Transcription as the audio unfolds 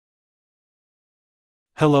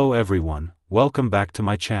Hello everyone, welcome back to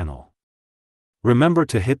my channel. Remember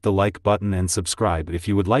to hit the like button and subscribe if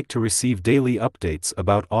you would like to receive daily updates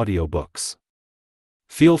about audiobooks.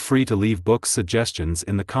 Feel free to leave book suggestions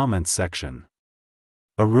in the comments section.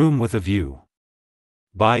 A Room with a View.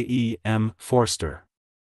 By E. M. Forster.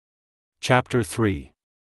 Chapter 3.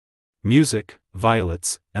 Music,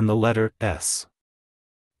 Violets, and the Letter S.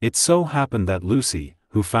 It so happened that Lucy,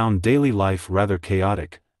 who found daily life rather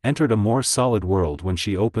chaotic, entered a more solid world when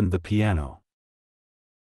she opened the piano.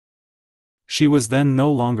 She was then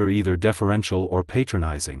no longer either deferential or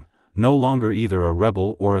patronizing, no longer either a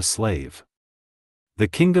rebel or a slave. The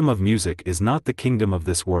kingdom of music is not the kingdom of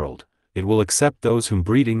this world, it will accept those whom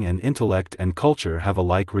breeding and intellect and culture have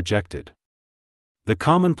alike rejected. The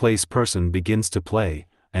commonplace person begins to play,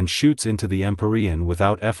 and shoots into the empyrean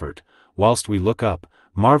without effort, whilst we look up,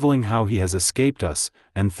 marveling how he has escaped us,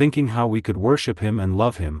 and thinking how we could worship him and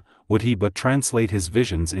love him, would he but translate his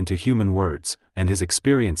visions into human words, and his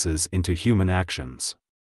experiences into human actions.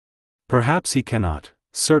 Perhaps he cannot,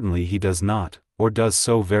 certainly he does not, or does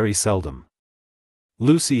so very seldom.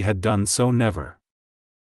 Lucy had done so never.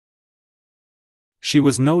 She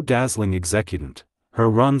was no dazzling executant, her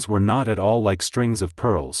runs were not at all like strings of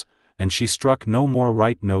pearls, and she struck no more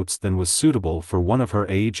right notes than was suitable for one of her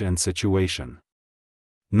age and situation.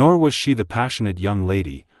 Nor was she the passionate young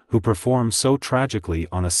lady, who performed so tragically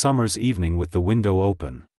on a summer's evening with the window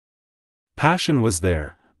open. Passion was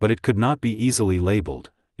there, but it could not be easily labeled,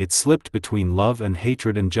 it slipped between love and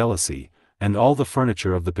hatred and jealousy, and all the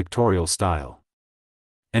furniture of the pictorial style.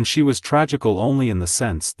 And she was tragical only in the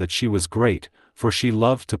sense that she was great, for she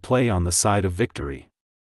loved to play on the side of victory.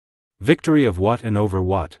 Victory of what and over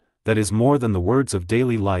what, that is more than the words of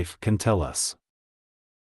daily life can tell us.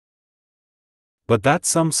 But that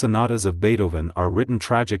some sonatas of Beethoven are written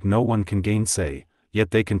tragic no one can gainsay,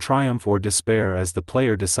 yet they can triumph or despair as the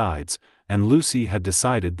player decides, and Lucy had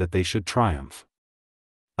decided that they should triumph.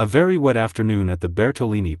 A very wet afternoon at the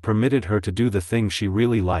Bertolini permitted her to do the thing she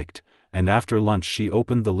really liked, and after lunch she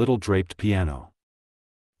opened the little draped piano.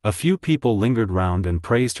 A few people lingered round and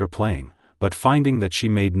praised her playing, but finding that she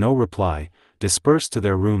made no reply, dispersed to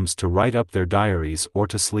their rooms to write up their diaries or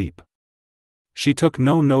to sleep. She took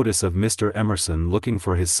no notice of Mr. Emerson looking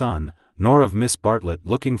for his son, nor of Miss Bartlett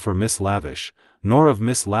looking for Miss Lavish, nor of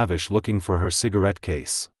Miss Lavish looking for her cigarette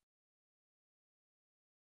case.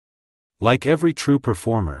 Like every true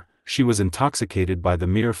performer, she was intoxicated by the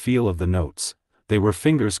mere feel of the notes, they were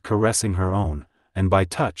fingers caressing her own, and by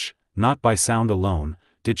touch, not by sound alone,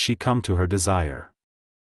 did she come to her desire.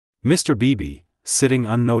 Mr. Beebe, sitting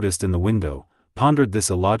unnoticed in the window, pondered this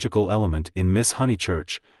illogical element in Miss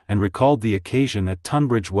Honeychurch, and recalled the occasion at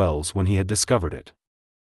Tunbridge Wells when he had discovered it.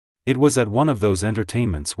 It was at one of those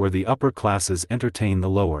entertainments where the upper classes entertain the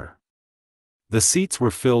lower. The seats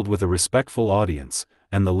were filled with a respectful audience,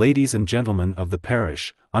 and the ladies and gentlemen of the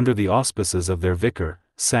parish, under the auspices of their vicar,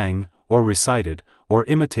 sang, or recited, or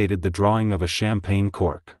imitated the drawing of a champagne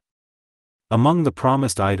cork. Among the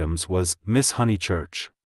promised items was Miss Honeychurch.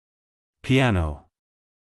 Piano.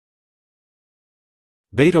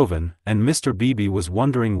 Beethoven, and Mr. Beebe was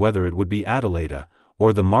wondering whether it would be Adelaida,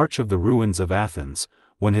 or the March of the Ruins of Athens,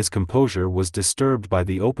 when his composure was disturbed by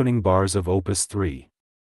the opening bars of Opus 3.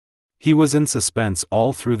 He was in suspense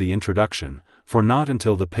all through the introduction, for not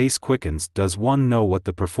until the pace quickens does one know what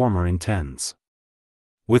the performer intends.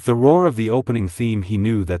 With the roar of the opening theme he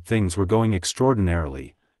knew that things were going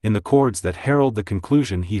extraordinarily, in the chords that herald the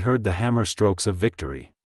conclusion he heard the hammer strokes of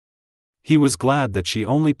victory. He was glad that she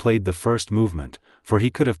only played the first movement, for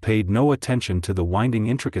he could have paid no attention to the winding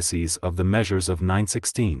intricacies of the measures of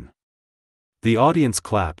 9/16. The audience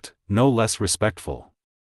clapped, no less respectful.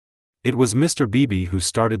 It was Mr. Beebe who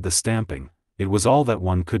started the stamping, it was all that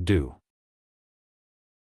one could do.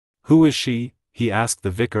 "Who is she?" he asked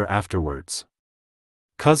the vicar afterwards.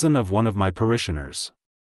 "Cousin of one of my parishioners.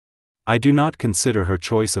 I do not consider her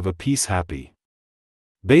choice of a piece happy.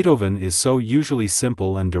 Beethoven is so usually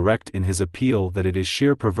simple and direct in his appeal that it is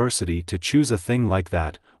sheer perversity to choose a thing like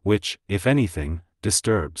that, which, if anything,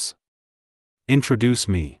 disturbs. Introduce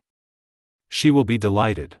me. She will be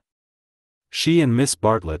delighted. She and Miss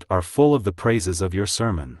Bartlett are full of the praises of your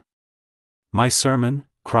sermon." "My sermon?"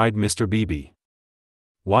 cried Mr. Beebe.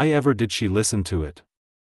 Why ever did she listen to it?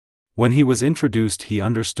 When he was introduced he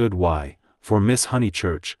understood why, for Miss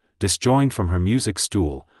Honeychurch, disjoined from her music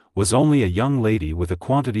stool, was only a young lady with a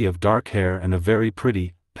quantity of dark hair and a very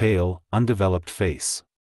pretty, pale, undeveloped face.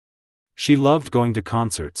 She loved going to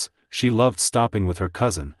concerts, she loved stopping with her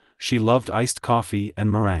cousin, she loved iced coffee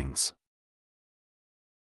and meringues.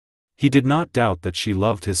 He did not doubt that she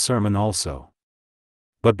loved his sermon also.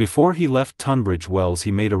 But before he left Tunbridge Wells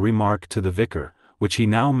he made a remark to the vicar, which he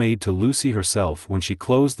now made to Lucy herself when she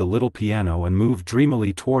closed the little piano and moved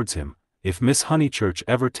dreamily towards him: "If Miss Honeychurch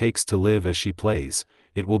ever takes to live as she plays,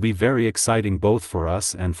 it will be very exciting both for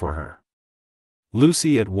us and for her."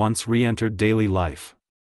 Lucy at once re-entered daily life.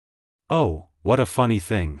 "Oh, what a funny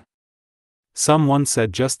thing. Someone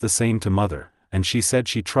said just the same to Mother, and she said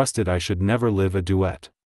she trusted I should never live a duet.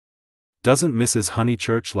 Doesn't Mrs.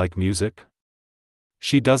 Honeychurch like music?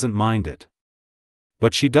 She doesn't mind it.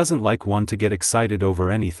 But she doesn't like one to get excited over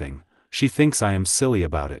anything. She thinks I am silly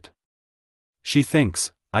about it. She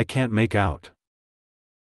thinks I can't make out.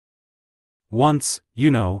 Once, you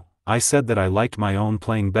know, I said that I liked my own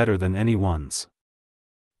playing better than anyone's.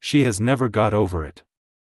 She has never got over it.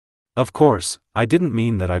 Of course, I didn't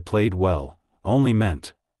mean that I played well, only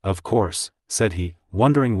meant, of course," said he,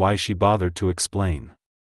 wondering why she bothered to explain.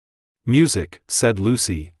 "Music," said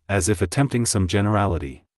Lucy, as if attempting some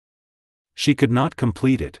generality. She could not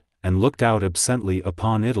complete it, and looked out absently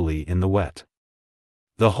upon Italy in the wet.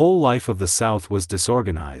 The whole life of the South was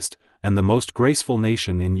disorganized, and the most graceful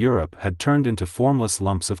nation in Europe had turned into formless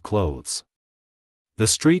lumps of clothes. The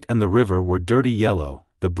street and the river were dirty yellow,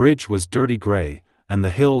 the bridge was dirty gray, and the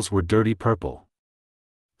hills were dirty purple.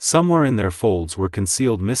 Somewhere in their folds were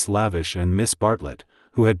concealed Miss Lavish and Miss Bartlett,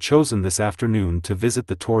 who had chosen this afternoon to visit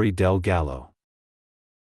the Torre del Gallo.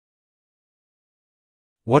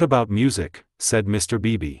 "What about music?" said Mr.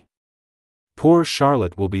 Beebe. "Poor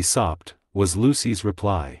Charlotte will be sopped," was Lucy's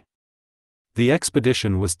reply. The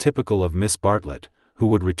expedition was typical of Miss Bartlett, who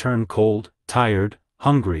would return cold, tired,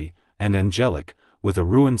 hungry, and angelic, with a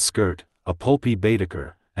ruined skirt, a pulpy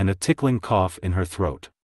Baedeker, and a tickling cough in her throat.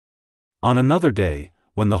 On another day,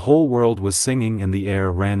 when the whole world was singing and the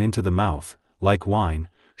air ran into the mouth, like wine,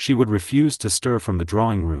 she would refuse to stir from the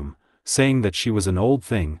drawing-room, saying that she was an old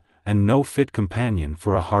thing, and no fit companion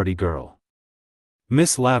for a hardy girl.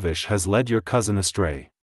 "Miss Lavish has led your cousin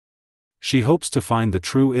astray. She hopes to find the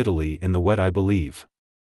true Italy in the wet, I believe."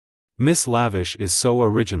 "Miss Lavish is so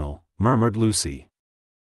original," murmured Lucy.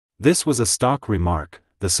 This was a stock remark,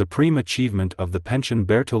 the supreme achievement of the pension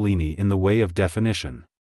Bertolini in the way of definition.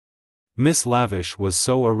 Miss Lavish was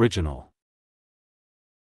so original.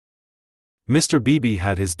 Mr. Beebe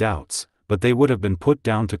had his doubts, but they would have been put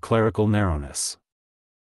down to clerical narrowness.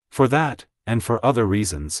 For that, and for other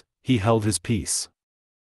reasons, he held his peace.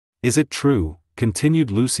 "Is it true,"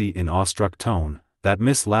 continued Lucy in awestruck tone, "that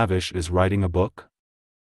Miss Lavish is writing a book?"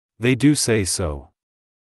 "They do say so."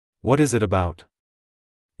 "What is it about?"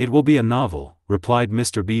 "It will be a novel," replied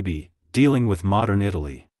Mr. Beebe, "dealing with modern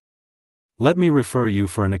Italy. Let me refer you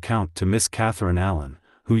for an account to Miss Catherine Allen,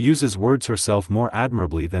 who uses words herself more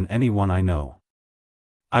admirably than anyone I know.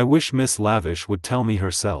 I wish Miss Lavish would tell me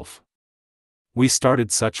herself. We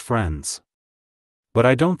started such friends. But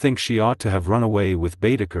I don't think she ought to have run away with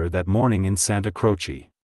Baedeker that morning in Santa Croce.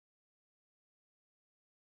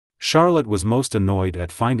 Charlotte was most annoyed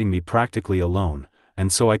at finding me practically alone,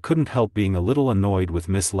 and so I couldn't help being a little annoyed with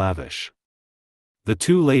Miss Lavish. The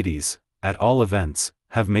two ladies, at all events,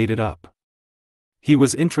 have made it up." He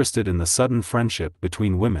was interested in the sudden friendship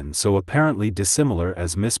between women so apparently dissimilar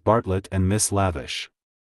as Miss Bartlett and Miss Lavish.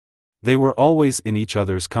 They were always in each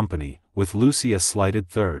other's company, with Lucy a slighted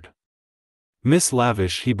third. Miss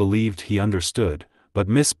Lavish he believed he understood, but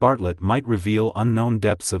Miss Bartlett might reveal unknown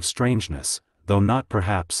depths of strangeness, though not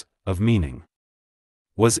perhaps, of meaning.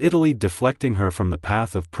 Was Italy deflecting her from the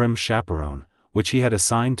path of prim chaperone, which he had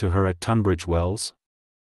assigned to her at Tunbridge Wells?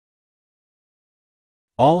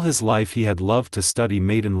 All his life he had loved to study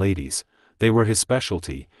maiden ladies, they were his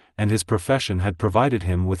specialty, and his profession had provided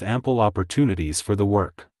him with ample opportunities for the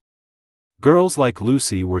work. Girls like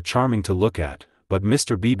Lucy were charming to look at, but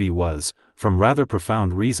Mr. Beebe was, from rather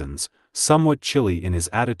profound reasons, somewhat chilly in his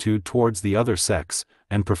attitude towards the other sex,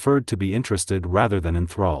 and preferred to be interested rather than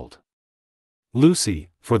enthralled. Lucy,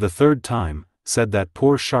 for the third time, said that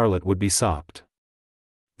poor Charlotte would be sopped.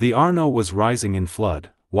 The Arno was rising in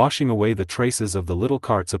flood, washing away the traces of the little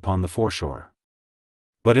carts upon the foreshore.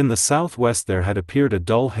 But in the southwest there had appeared a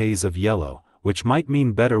dull haze of yellow, which might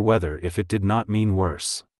mean better weather if it did not mean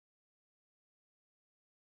worse.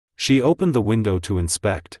 She opened the window to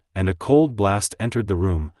inspect, and a cold blast entered the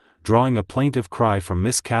room, drawing a plaintive cry from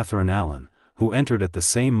Miss Catherine Allen, who entered at the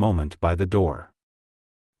same moment by the door.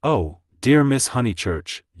 "Oh, dear Miss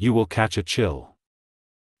Honeychurch, you will catch a chill.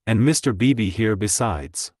 And Mr. Beebe here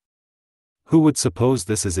besides. Who would suppose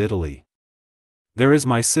this is Italy? There is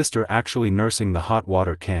my sister actually nursing the hot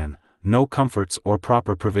water can, no comforts or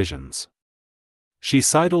proper provisions." She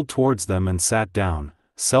sidled towards them and sat down,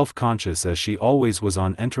 self-conscious as she always was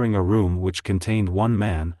on entering a room which contained one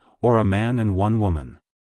man, or a man and one woman.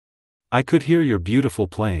 I could hear your beautiful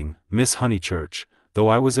playing, Miss Honeychurch, though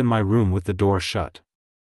I was in my room with the door shut.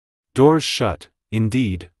 Doors shut,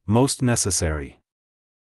 indeed, most necessary.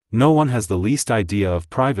 No one has the least idea of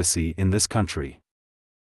privacy in this country.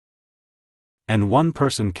 And one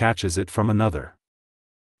person catches it from another.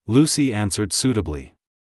 Lucy answered suitably.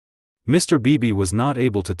 Mr. Beebe was not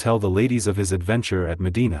able to tell the ladies of his adventure at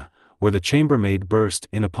Medina, where the chambermaid burst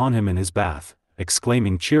in upon him in his bath,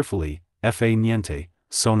 exclaiming cheerfully, "Fa niente,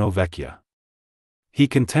 sono vecchia." He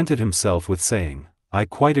contented himself with saying, "I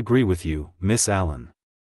quite agree with you, Miss Allen.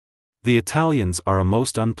 The Italians are a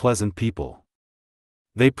most unpleasant people.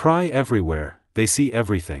 They pry everywhere, they see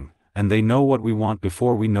everything, and they know what we want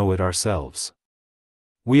before we know it ourselves.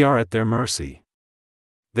 We are at their mercy.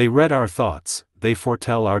 They read our thoughts, they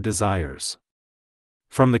foretell our desires.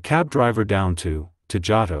 From the cab driver down to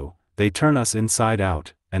Giotto, they turn us inside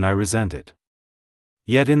out, and I resent it.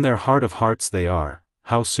 Yet in their heart of hearts they are,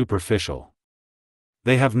 how superficial.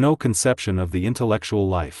 They have no conception of the intellectual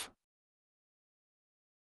life.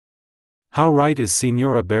 How right is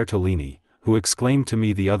Signora Bertolini, who exclaimed to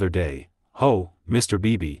me the other day, 'Oh, Mr.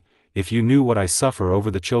 Beebe, if you knew what I suffer over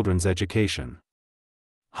the children's education.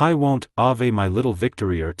 I won't ave my little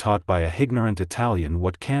Victorier taught by a ignorant Italian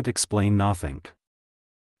what can't explain nothink.'"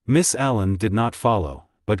 Miss Allen did not follow,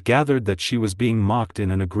 but gathered that she was being mocked in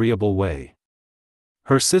an agreeable way.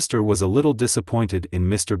 Her sister was a little disappointed in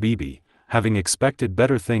Mr. Beebe, having expected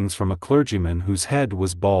better things from a clergyman whose head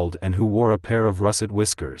was bald and who wore a pair of russet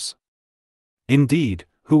whiskers. Indeed,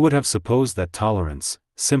 who would have supposed that tolerance,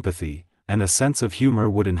 sympathy, and a sense of humor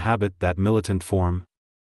would inhabit that militant form?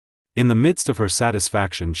 In the midst of her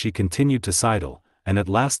satisfaction she continued to sidle, and at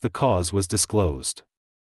last the cause was disclosed.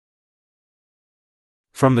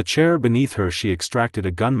 From the chair beneath her she extracted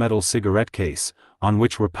a gunmetal cigarette case, on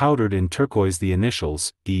which were powdered in turquoise the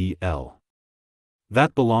initials, E.L.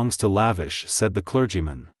 "That belongs to Lavish," said the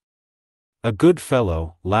clergyman. "A good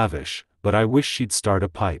fellow, Lavish, but I wish she'd start a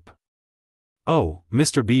pipe." "Oh,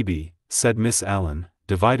 Mr. Beebe," said Miss Allen,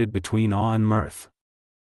 divided between awe and mirth.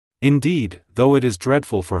 "Indeed, though it is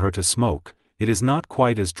dreadful for her to smoke, it is not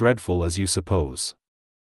quite as dreadful as you suppose.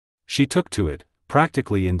 She took to it,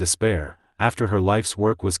 practically in despair, after her life's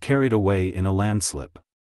work was carried away in a landslip.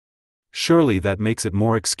 Surely that makes it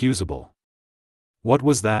more excusable." "What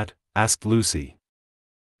was that?" asked Lucy.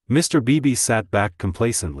 Mr. Beebe sat back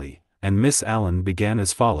complacently, and Miss Allen began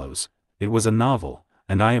as follows, "It was a novel,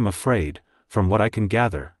 and I am afraid, from what I can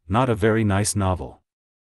gather, not a very nice novel.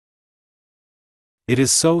 It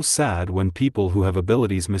is so sad when people who have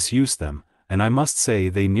abilities misuse them, and I must say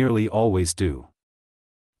they nearly always do.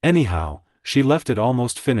 Anyhow, she left it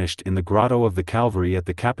almost finished in the grotto of the Calvary at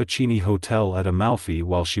the Cappuccini Hotel at Amalfi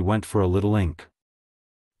while she went for a little ink.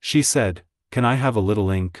 She said, 'Can I have a little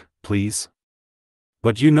ink, please?'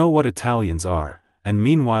 But you know what Italians are, and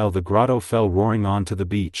meanwhile the grotto fell roaring on to the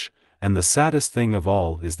beach, and the saddest thing of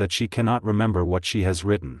all is that she cannot remember what she has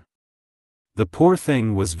written. The poor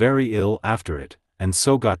thing was very ill after it, and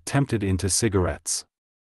so got tempted into cigarettes.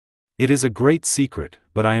 It is a great secret,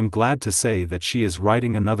 but I am glad to say that she is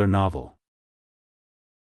writing another novel.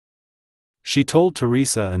 She told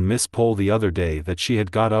Teresa and Miss Pole the other day that she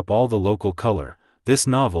had got up all the local color. This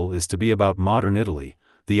novel is to be about modern Italy,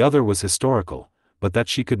 the other was historical, but that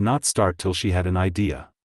she could not start till she had an idea.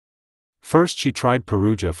 First she tried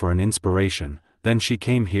Perugia for an inspiration, then she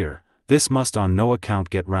came here, this must on no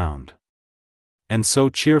account get round. And so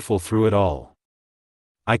cheerful through it all.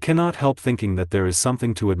 I cannot help thinking that there is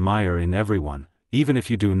something to admire in everyone, even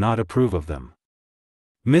if you do not approve of them."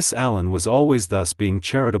 Miss Allen was always thus being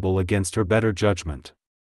charitable against her better judgment.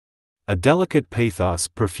 A delicate pathos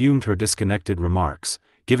perfumed her disconnected remarks,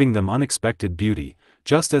 giving them unexpected beauty,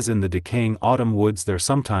 just as in the decaying autumn woods there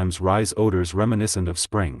sometimes rise odors reminiscent of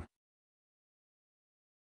spring.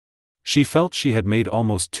 She felt she had made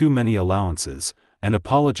almost too many allowances, and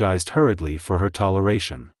apologized hurriedly for her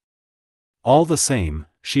toleration. All the same,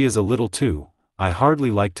 she is a little too, I hardly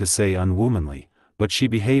like to say unwomanly, but she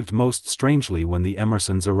behaved most strangely when the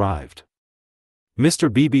Emersons arrived.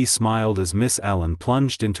 Mr. Beebe smiled as Miss Allen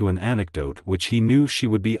plunged into an anecdote which he knew she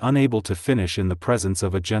would be unable to finish in the presence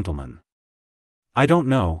of a gentleman. "I don't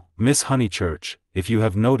know, Miss Honeychurch, if you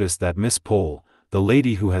have noticed that Miss Pole, the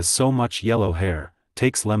lady who has so much yellow hair,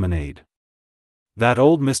 takes lemonade. That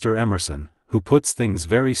old Mr. Emerson, who puts things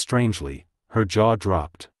very strangely," her jaw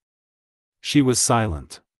dropped. She was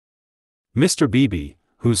silent. Mr. Beebe,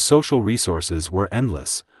 whose social resources were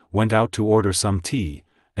endless, went out to order some tea,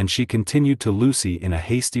 and she continued to Lucy in a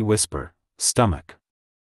hasty whisper, "Stomach."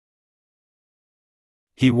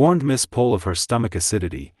 He warned Miss Pole of her stomach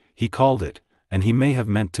acidity, he called it, and he may have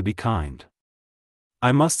meant to be kind.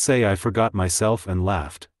 I must say I forgot myself and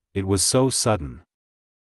laughed, it was so sudden.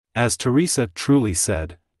 As Teresa truly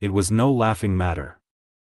said, it was no laughing matter.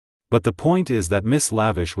 But the point is that Miss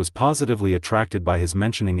Lavish was positively attracted by his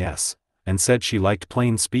mentioning S, and said she liked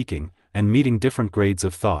plain speaking, and meeting different grades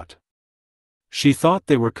of thought. She thought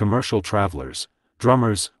they were commercial travelers,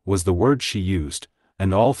 drummers, was the word she used,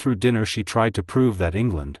 and all through dinner she tried to prove that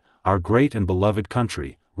England, our great and beloved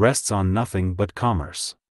country, rests on nothing but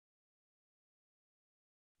commerce.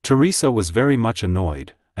 Teresa was very much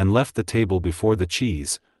annoyed, and left the table before the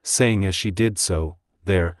cheese, saying as she did so,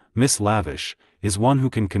 "There, Miss Lavish, is one who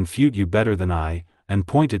can confute you better than I," and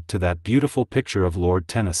pointed to that beautiful picture of Lord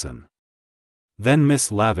Tennyson. Then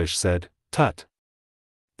Miss Lavish said, "Tut!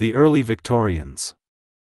 The early Victorians.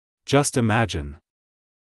 Just imagine.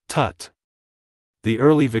 Tut! The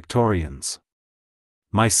early Victorians."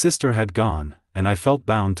 My sister had gone, and I felt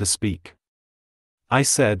bound to speak. I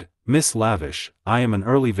said, "Miss Lavish, I am an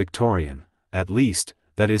early Victorian, at least,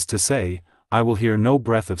 that is to say, I will hear no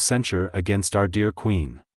breath of censure against our dear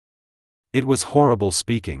Queen." It was horrible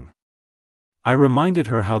speaking. I reminded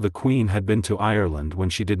her how the Queen had been to Ireland when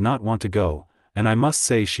she did not want to go, and I must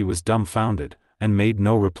say she was dumbfounded, and made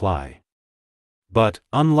no reply. But,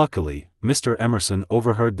 unluckily, Mr. Emerson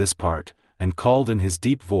overheard this part, and called in his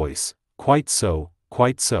deep voice, "Quite so,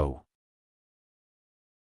 quite so.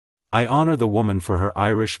 I honor the woman for her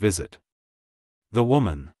Irish visit." The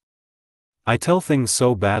woman. I tell things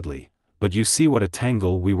so badly, but you see what a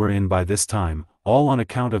tangle we were in by this time, all on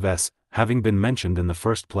account of S having been mentioned in the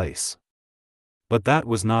first place. But that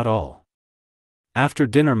was not all. After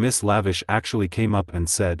dinner Miss Lavish actually came up and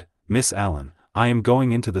said, "Miss Allen, I am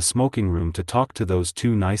going into the smoking room to talk to those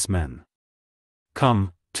two nice men.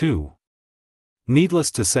 Come, too."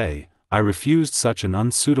 Needless to say, I refused such an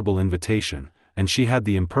unsuitable invitation, and she had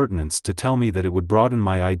the impertinence to tell me that it would broaden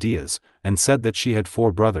my ideas, and said that she had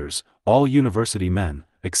 4 brothers, all university men,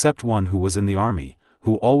 except one who was in the army,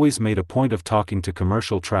 who always made a point of talking to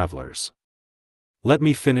commercial travelers. "Let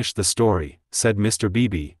me finish the story," said Mr.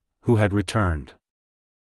 Beebe, who had returned.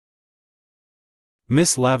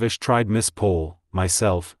 Miss Lavish tried Miss Pole,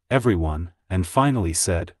 myself, everyone, and finally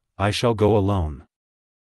said, "I shall go alone."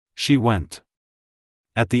 She went.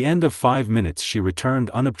 At the end of 5 minutes she returned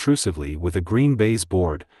unobtrusively with a green baize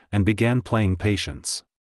board, and began playing Patience.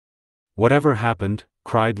 "Whatever happened?"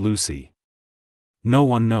 cried Lucy. "No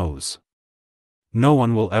one knows. No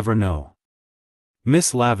one will ever know.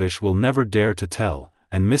 Miss Lavish will never dare to tell,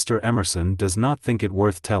 and Mr. Emerson does not think it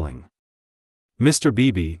worth telling." Mr.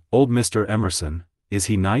 Beebe, old Mr. Emerson, is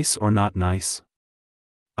he nice or not nice?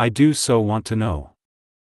 I do so want to know.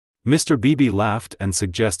 Mr. Beebe laughed and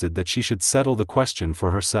suggested that she should settle the question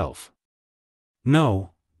for herself.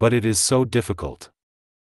 "No, but it is so difficult.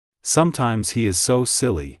 Sometimes he is so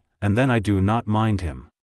silly, and then I do not mind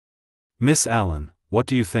him. Miss Allen, what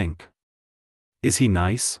do you think? Is he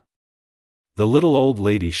nice?" The little old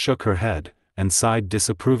lady shook her head, and sighed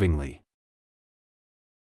disapprovingly.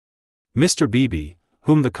 Mr. Beebe,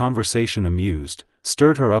 whom the conversation amused,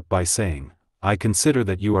 stirred her up by saying, "I consider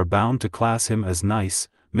that you are bound to class him as nice,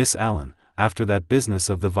 Miss Allen, after that business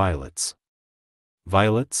of the violets."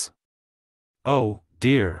 "Violets? Oh,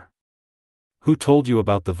 dear. Who told you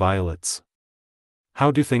about the violets?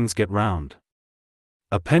 How do things get round?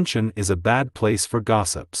 A pension is a bad place for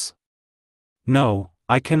gossips. No,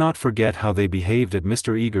 I cannot forget how they behaved at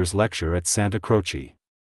Mr. Eager's lecture at Santa Croce.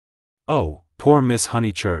 Oh, poor Miss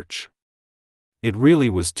Honeychurch. It really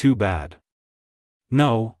was too bad.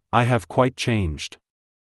 No, I have quite changed.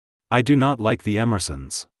 I do not like the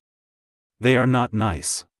Emersons. They are not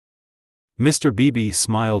nice." Mr. Beebe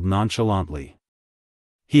smiled nonchalantly.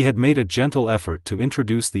 He had made a gentle effort to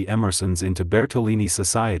introduce the Emersons into Bertolini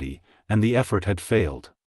society, and the effort had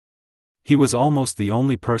failed. He was almost the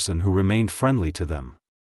only person who remained friendly to them.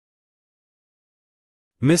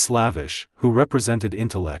 Miss Lavish, who represented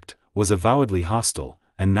intellect, was avowedly hostile,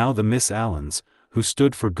 and now the Miss Allens, who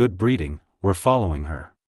stood for good breeding, were following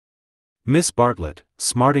her. Miss Bartlett,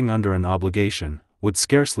 smarting under an obligation, would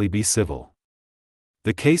scarcely be civil.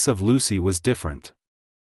 The case of Lucy was different.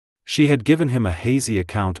 She had given him a hazy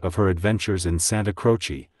account of her adventures in Santa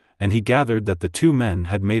Croce, and he gathered that the 2 men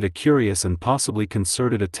had made a curious and possibly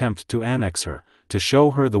concerted attempt to annex her, to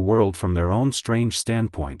show her the world from their own strange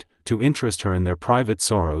standpoint, to interest her in their private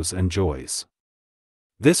sorrows and joys.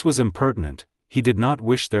 This was impertinent. He did not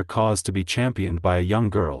wish their cause to be championed by a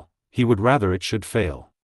young girl, he would rather it should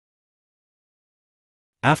fail.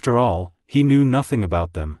 After all, he knew nothing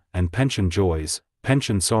about them, and pension joys,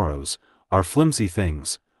 pension sorrows, are flimsy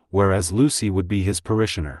things, whereas Lucy would be his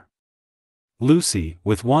parishioner. Lucy,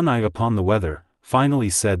 with one eye upon the weather, finally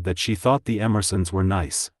said that she thought the Emersons were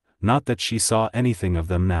nice, not that she saw anything of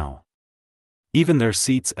them now. Even their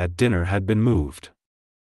seats at dinner had been moved.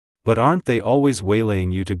 "But aren't they always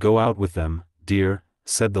waylaying you to go out with them, dear?"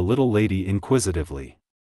 said the little lady inquisitively.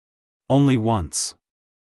 "Only once."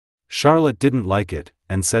 Charlotte didn't like it,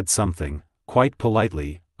 and said something, quite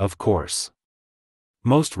politely, of course.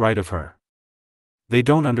 "Most right of her. They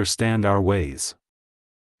don't understand our ways.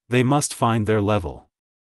 They must find their level."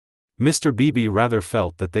 Mr. Beebe rather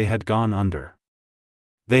felt that they had gone under.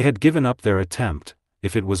 They had given up their attempt,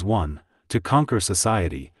 if it was one, to conquer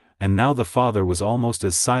society, and now the father was almost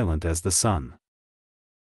as silent as the son.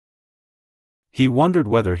 He wondered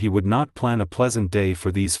whether he would not plan a pleasant day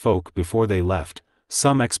for these folk before they left,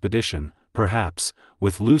 some expedition, perhaps,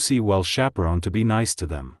 with Lucy well chaperoned to be nice to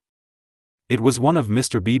them. It was one of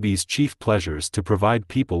Mr. Beebe's chief pleasures to provide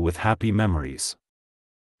people with happy memories.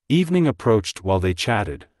 Evening approached while they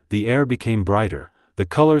chatted, the air became brighter, the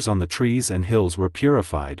colors on the trees and hills were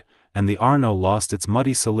purified, and the Arno lost its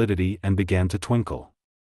muddy solidity and began to twinkle.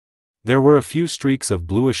 There were a few streaks of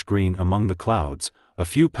bluish-green among the clouds, a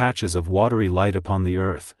few patches of watery light upon the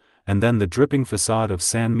earth, and then the dripping facade of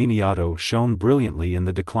San Miniato shone brilliantly in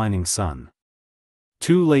the declining sun.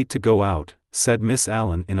 "Too late to go out," said Miss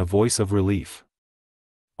Allen in a voice of relief.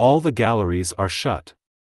 "All the galleries are shut."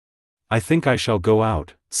 "I think I shall go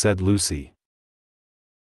out," said Lucy.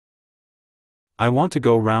 "I want to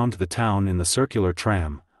go round the town in the circular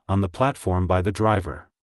tram, on the platform by the driver."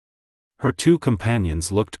 Her two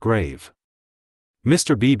companions looked grave.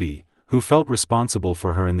 Mr. Beebe, who felt responsible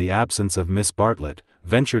for her in the absence of Miss Bartlett,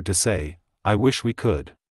 ventured to say, "I wish we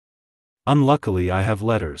could. Unluckily I have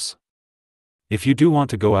letters." "If you do want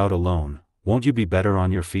to go out alone, won't you be better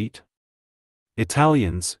on your feet?"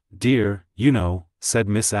 "Italians, dear, you know," said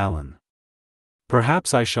Miss Allen.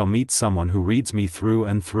 "Perhaps I shall meet someone who reads me through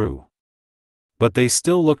and through." But they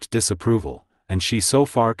still looked disapproval, and she so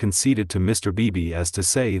far conceded to Mr. Beebe as to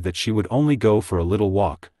say that she would only go for a little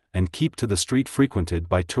walk, and keep to the street frequented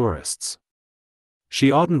by tourists.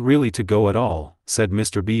 "She oughtn't really to go at all," said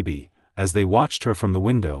Mr. Beebe, as they watched her from the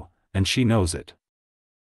window, "and she knows it.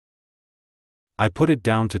 I put it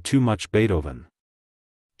down to too much Beethoven."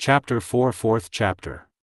 Chapter 4 Fourth Chapter.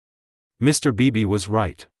 Mr. Beebe was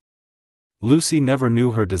right. Lucy never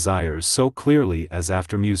knew her desires so clearly as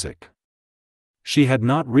after music. She had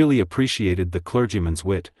not really appreciated the clergyman's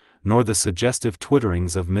wit, nor the suggestive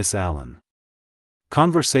twitterings of Miss Allen.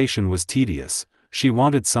 Conversation was tedious, she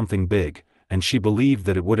wanted something big, and she believed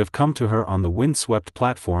that it would have come to her on the wind-swept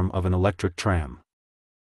platform of an electric tram.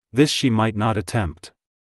 This she might not attempt.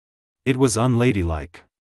 It was unladylike.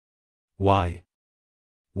 Why?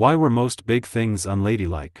 Why were most big things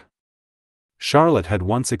unladylike? Charlotte had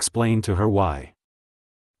once explained to her why.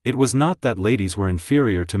 It was not that ladies were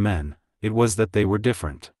inferior to men, it was that they were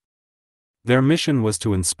different. Their mission was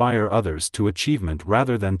to inspire others to achievement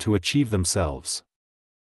rather than to achieve themselves.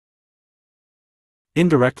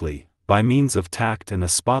 Indirectly, by means of tact and a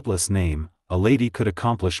spotless name, a lady could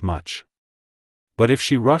accomplish much. But if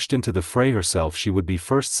she rushed into the fray herself she would be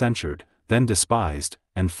first censured, then despised,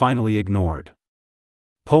 and finally ignored.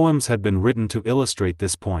 Poems had been written to illustrate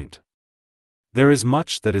this point. There is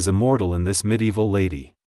much that is immortal in this medieval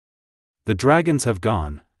lady. The dragons have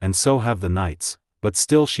gone, and so have the knights, but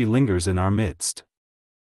still she lingers in our midst.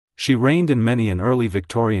 She reigned in many an early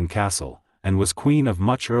Victorian castle, and was queen of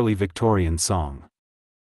much early Victorian song.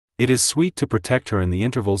 It is sweet to protect her in the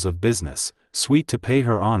intervals of business, sweet to pay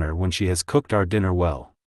her honor when she has cooked our dinner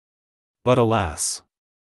well. But alas!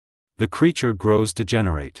 The creature grows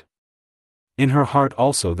degenerate. In her heart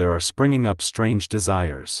also there are springing up strange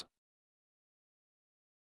desires.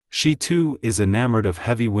 She too is enamored of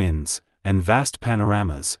heavy winds, and vast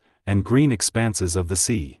panoramas, and green expanses of the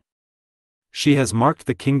sea. She has marked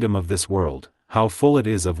the kingdom of this world, how full it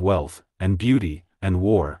is of wealth, and beauty, and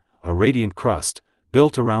war, a radiant crust,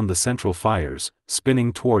 built around the central fires,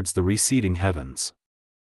 spinning towards the receding heavens.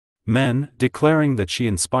 Men, declaring that she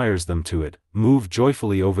inspires them to it, move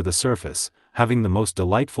joyfully over the surface, having the most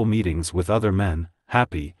delightful meetings with other men,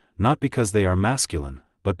 happy, not because they are masculine,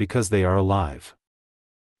 but because they are alive.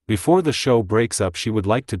 Before the show breaks up she would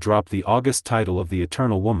like to drop the august title of the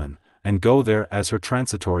eternal woman, and go there as her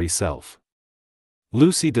transitory self.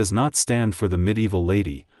 Lucy does not stand for the medieval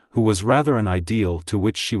lady, who was rather an ideal to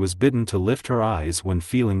which she was bidden to lift her eyes when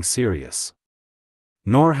feeling serious.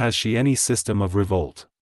 Nor has she any system of revolt.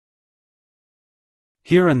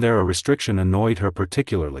 Here and there a restriction annoyed her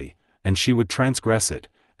particularly, and she would transgress it,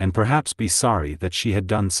 and perhaps be sorry that she had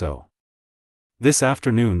done so. This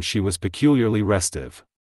afternoon she was peculiarly restive.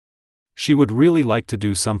 She would really like to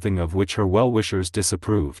do something of which her well-wishers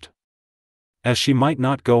disapproved. As she might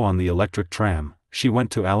not go on the electric tram, she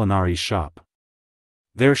went to Alinari's shop.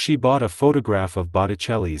 There she bought a photograph of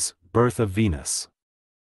Botticelli's Birth of Venus.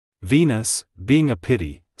 Venus, being a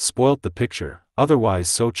pity, spoilt the picture, otherwise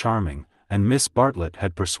so charming, and Miss Bartlett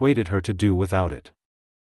had persuaded her to do without it.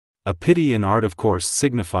 A pity in art of course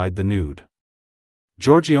signified the nude.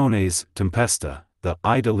 Giorgione's Tempesta, the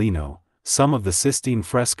Idolino, some of the Sistine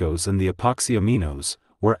frescoes and the Apoxiomenos,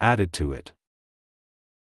 were added to it.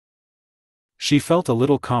 She felt a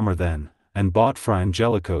little calmer then, and bought Fra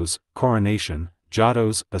Angelico's Coronation,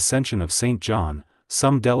 Giotto's Ascension of St. John,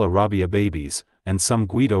 some Della Robbia babies, and some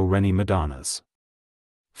Guido Reni Madonnas.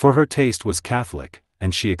 For her taste was Catholic,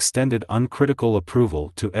 and she extended uncritical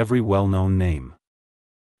approval to every well-known name.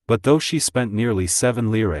 But though she spent nearly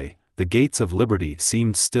 7 lire, the gates of liberty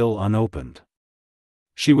seemed still unopened.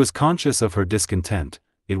 She was conscious of her discontent,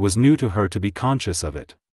 it was new to her to be conscious of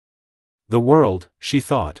it. The world, she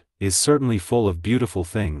thought, is certainly full of beautiful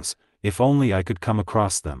things, if only I could come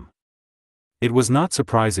across them. It was not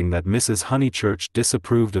surprising that Mrs. Honeychurch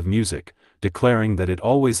disapproved of music, declaring that it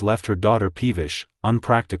always left her daughter peevish,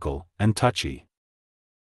 unpractical, and touchy.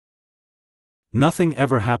 Nothing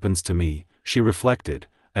ever happens to me, she reflected,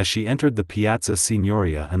 as she entered the Piazza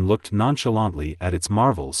Signoria and looked nonchalantly at its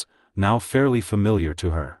marvels, now fairly familiar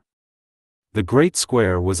to her. The great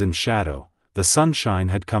square was in shadow, the sunshine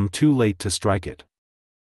had come too late to strike it.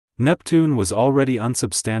 Neptune was already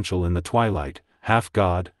unsubstantial in the twilight, half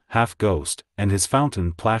god, half ghost, and his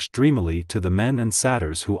fountain plashed dreamily to the men and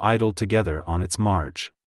satyrs who idled together on its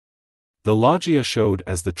marge. The loggia showed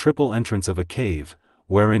as the triple entrance of a cave,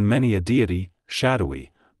 wherein many a deity,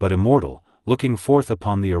 shadowy, but immortal, looking forth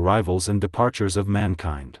upon the arrivals and departures of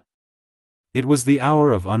mankind. It was the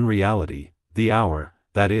hour of unreality, the hour,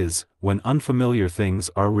 that is, when unfamiliar things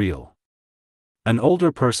are real. An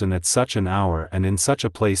older person at such an hour and in such a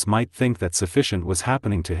place might think that sufficient was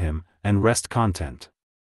happening to him, and rest content.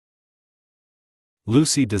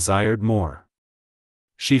 Lucy desired more.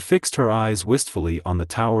 She fixed her eyes wistfully on the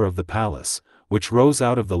tower of the palace, which rose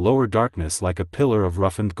out of the lower darkness like a pillar of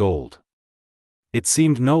roughened gold. It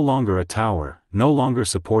seemed no longer a tower, no longer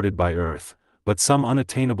supported by earth, but some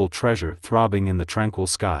unattainable treasure throbbing in the tranquil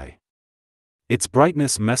sky. Its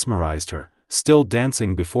brightness mesmerized her, still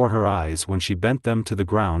dancing before her eyes when she bent them to the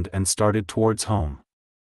ground and started towards home.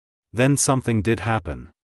 Then something did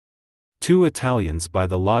happen. 2 Italians by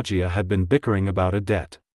the loggia had been bickering about a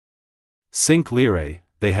debt. 5 lire,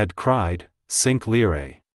 they had cried, 5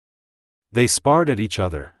 lire. They sparred at each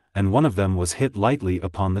other, and one of them was hit lightly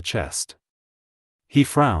upon the chest. He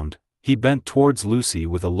frowned, he bent towards Lucy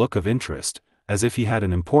with a look of interest, as if he had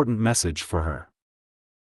an important message for her.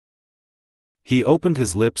 He opened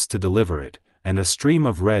his lips to deliver it, and a stream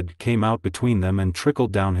of red came out between them and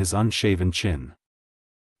trickled down his unshaven chin.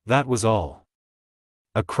 That was all.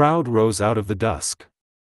 A crowd rose out of the dusk.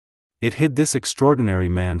 It hid this extraordinary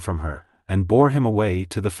man from her, and bore him away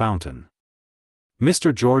to the fountain.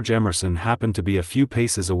 Mr. George Emerson happened to be a few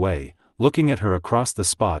paces away, looking at her across the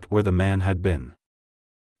spot where the man had been.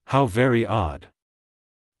 How very odd.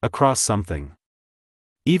 Across something.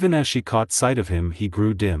 Even as she caught sight of him he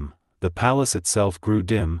grew dim, the palace itself grew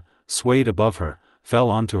dim, swayed above her, fell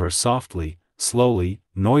onto her softly, slowly,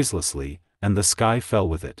 noiselessly, and the sky fell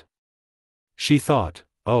with it. She thought,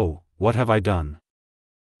 "Oh, what have I done?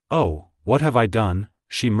 Oh, what have I done?"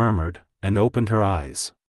 she murmured, and opened her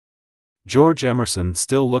eyes. George Emerson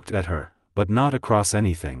still looked at her, but not across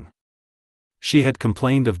anything. She had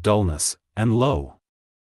complained of dullness, and lo!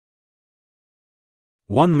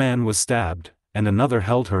 One man was stabbed, and another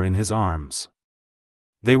held her in his arms.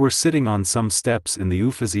 They were sitting on some steps in the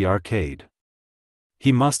Uffizi arcade.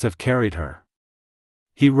 He must have carried her.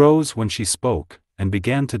 He rose when she spoke, and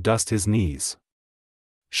began to dust his knees.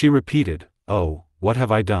 She repeated, "Oh, what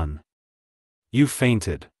have I done?" "You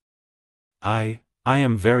fainted." I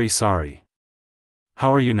am very sorry."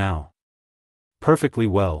 "How are you now?" "Perfectly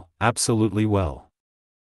well, absolutely well."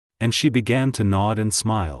 And she began to nod and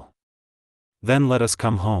smile. "Then let us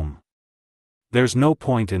come home. There's no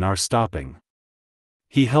point in our stopping."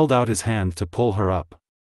 He held out his hand to pull her up.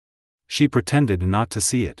 She pretended not to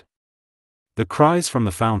see it. The cries from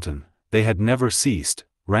the fountain, they had never ceased,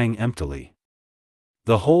 rang emptily.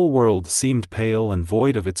 The whole world seemed pale and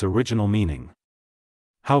void of its original meaning.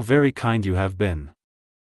 "How very kind you have been.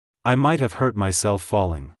 I might have hurt myself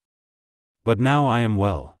falling. But now I am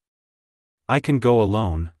well. I can go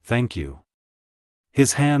alone, thank you."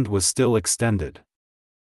 His hand was still extended.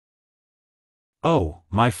 "Oh,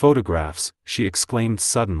 my photographs," she exclaimed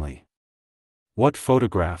suddenly. "What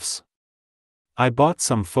photographs?" "I bought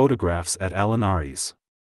some photographs at Alinari's.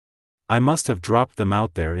 I must have dropped them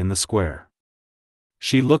out there in the square."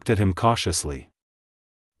 She looked at him cautiously.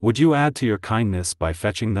 Would you add to your kindness by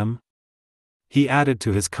fetching them? He added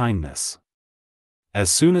to his kindness. As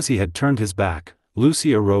soon as he had turned his back,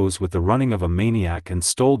 Lucy arose with the running of a maniac and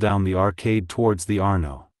stole down the arcade towards the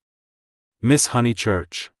Arno. Miss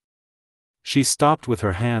Honeychurch. She stopped with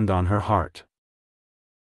her hand on her heart.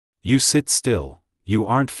 You sit still, you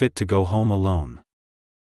aren't fit to go home alone.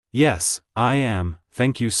 Yes, I am,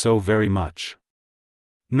 thank you so very much.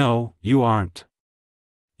 No, you aren't.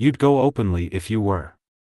 You'd go openly if you were.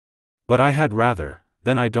 But I had rather,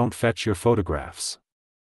 then I don't fetch your photographs.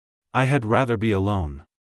 I had rather be alone.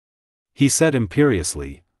 He said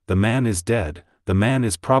imperiously, the man is dead, the man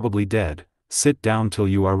is probably dead, sit down till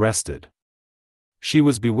you are rested. She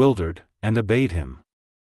was bewildered, and obeyed him.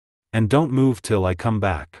 And don't move till I come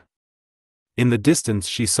back. In the distance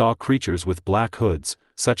she saw creatures with black hoods,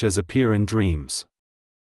 such as appear in dreams.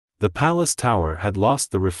 The palace tower had lost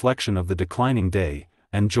the reflection of the declining day,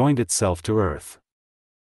 and joined itself to earth.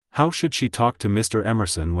 How should she talk to Mr.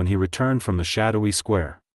 Emerson when he returned from the shadowy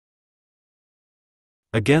square?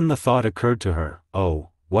 Again the thought occurred to her, oh,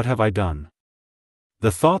 what have I done?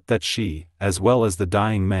 The thought that she, as well as the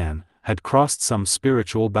dying man, had crossed some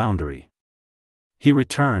spiritual boundary. He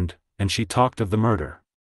returned, and she talked of the murder.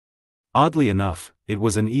 Oddly enough, it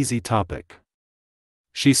was an easy topic.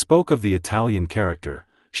 She spoke of the Italian character,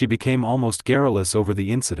 she became almost garrulous over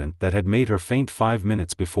the incident that had made her faint 5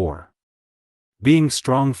 minutes before. Being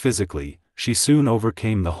strong physically, she soon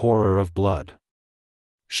overcame the horror of blood.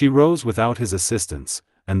 She rose without his assistance,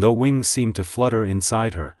 and though wings seemed to flutter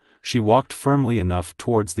inside her, she walked firmly enough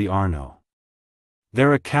towards the Arno.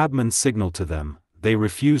 There a cabman signaled to them, they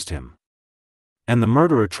refused him. And the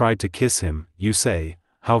murderer tried to kiss him, you say,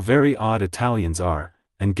 how very odd Italians are,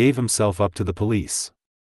 and gave himself up to the police.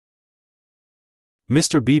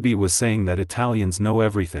 Mr. Beebe was saying that Italians know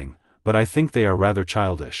everything, but I think they are rather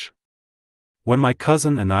childish. When my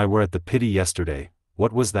cousin and I were at the Pitti yesterday,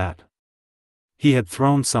 what was that? He had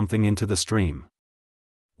thrown something into the stream.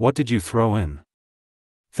 What did you throw in?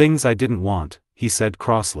 Things I didn't want, he said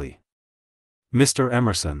crossly. Mr.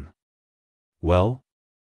 Emerson. Well?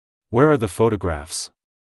 Where are the photographs?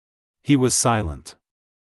 He was silent.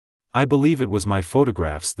 I believe it was my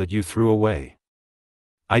photographs that you threw away.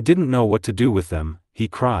 I didn't know what to do with them, he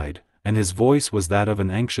cried, and his voice was that of an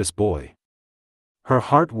anxious boy. Her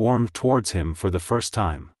heart warmed towards him for the first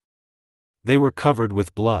time. They were covered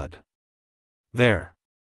with blood. There.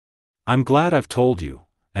 I'm glad I've told you,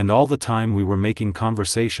 and all the time we were making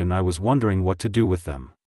conversation I was wondering what to do with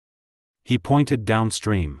them. He pointed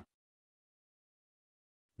downstream.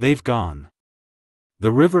 They've gone.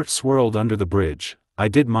 The river swirled under the bridge, I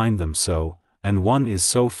did mind them so, and one is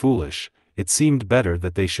so foolish, it seemed better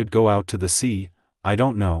that they should go out to the sea, I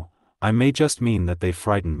don't know, I may just mean that they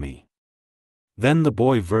frightened me. Then the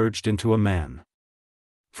boy verged into a man.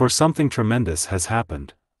 For something tremendous has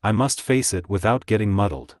happened, I must face it without getting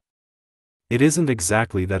muddled. It isn't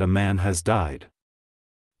exactly that a man has died.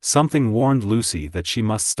 Something warned Lucy that she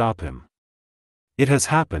must stop him. It has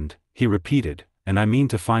happened, he repeated, and I mean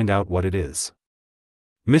to find out what it is.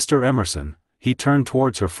 Mr. Emerson, he turned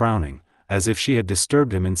towards her frowning, as if she had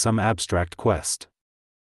disturbed him in some abstract quest.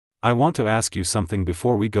 I want to ask you something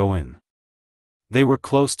before we go in. They were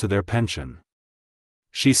close to their pension.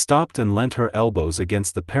 She stopped and leant her elbows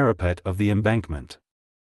against the parapet of the embankment.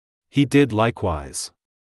 He did likewise.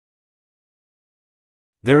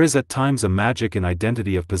 There is at times a magic in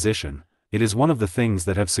identity of position, it is one of the things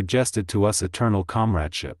that have suggested to us eternal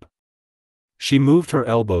comradeship. She moved her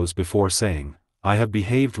elbows before saying, I have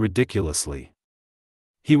behaved ridiculously.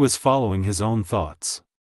 He was following his own thoughts.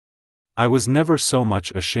 I was never so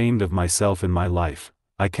much ashamed of myself in my life,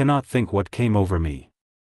 I cannot think what came over me.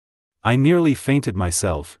 I nearly fainted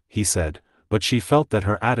myself, he said, but she felt that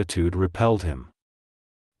her attitude repelled him.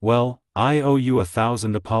 Well, I owe you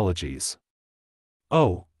 1,000 apologies.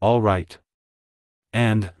 Oh, all right.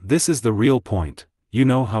 And, this is the real point, you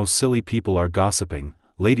know how silly people are gossiping,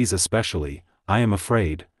 ladies especially, I am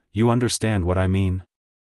afraid, you understand what I mean?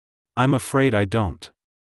 I'm afraid I don't.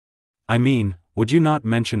 I mean, would you not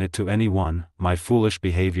mention it to anyone, my foolish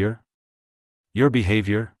behavior? Your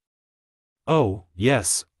behavior? Oh,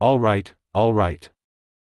 yes, all right, all right.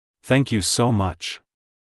 Thank you so much.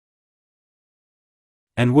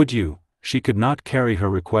 And would you? She could not carry her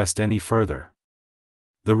request any further.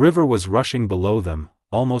 The river was rushing below them,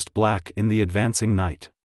 almost black in the advancing night.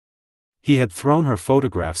 He had thrown her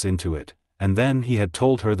photographs into it, and then he had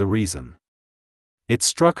told her the reason. It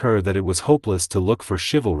struck her that it was hopeless to look for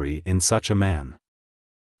chivalry in such a man.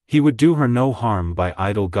 He would do her no harm by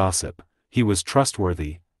idle gossip, he was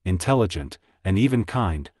trustworthy, intelligent, and even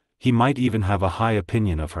kind, he might even have a high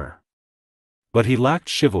opinion of her. But he lacked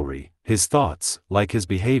chivalry, his thoughts, like his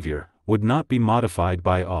behavior, would not be modified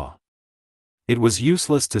by awe. It was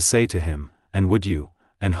useless to say to him, "And would you?"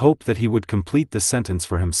 and hope that he would complete the sentence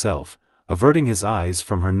for himself, averting his eyes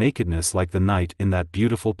from her nakedness like the knight in that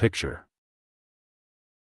beautiful picture.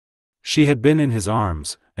 She had been in his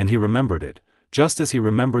arms, and he remembered it, just as he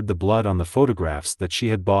remembered the blood on the photographs that she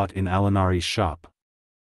had bought in Alinari's shop.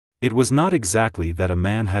 It was not exactly that a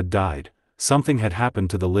man had died, something had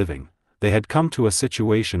happened to the living, they had come to a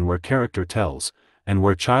situation where character tells, and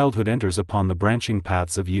where childhood enters upon the branching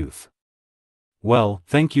paths of youth. "Well,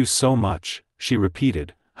 thank you so much," she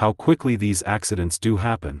repeated, "how quickly these accidents do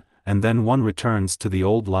happen, and then one returns to the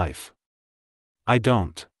old life." "I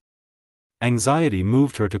don't." Anxiety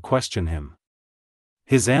moved her to question him.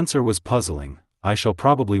 His answer was puzzling, "I shall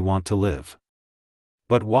probably want to live."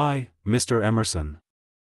 "But why, Mr. Emerson?"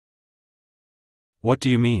 "What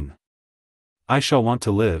do you mean?" "I shall want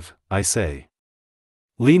to live, I say."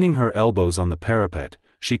 Leaning her elbows on the parapet,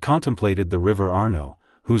 she contemplated the river Arno,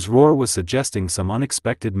 whose roar was suggesting some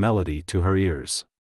unexpected melody to her ears.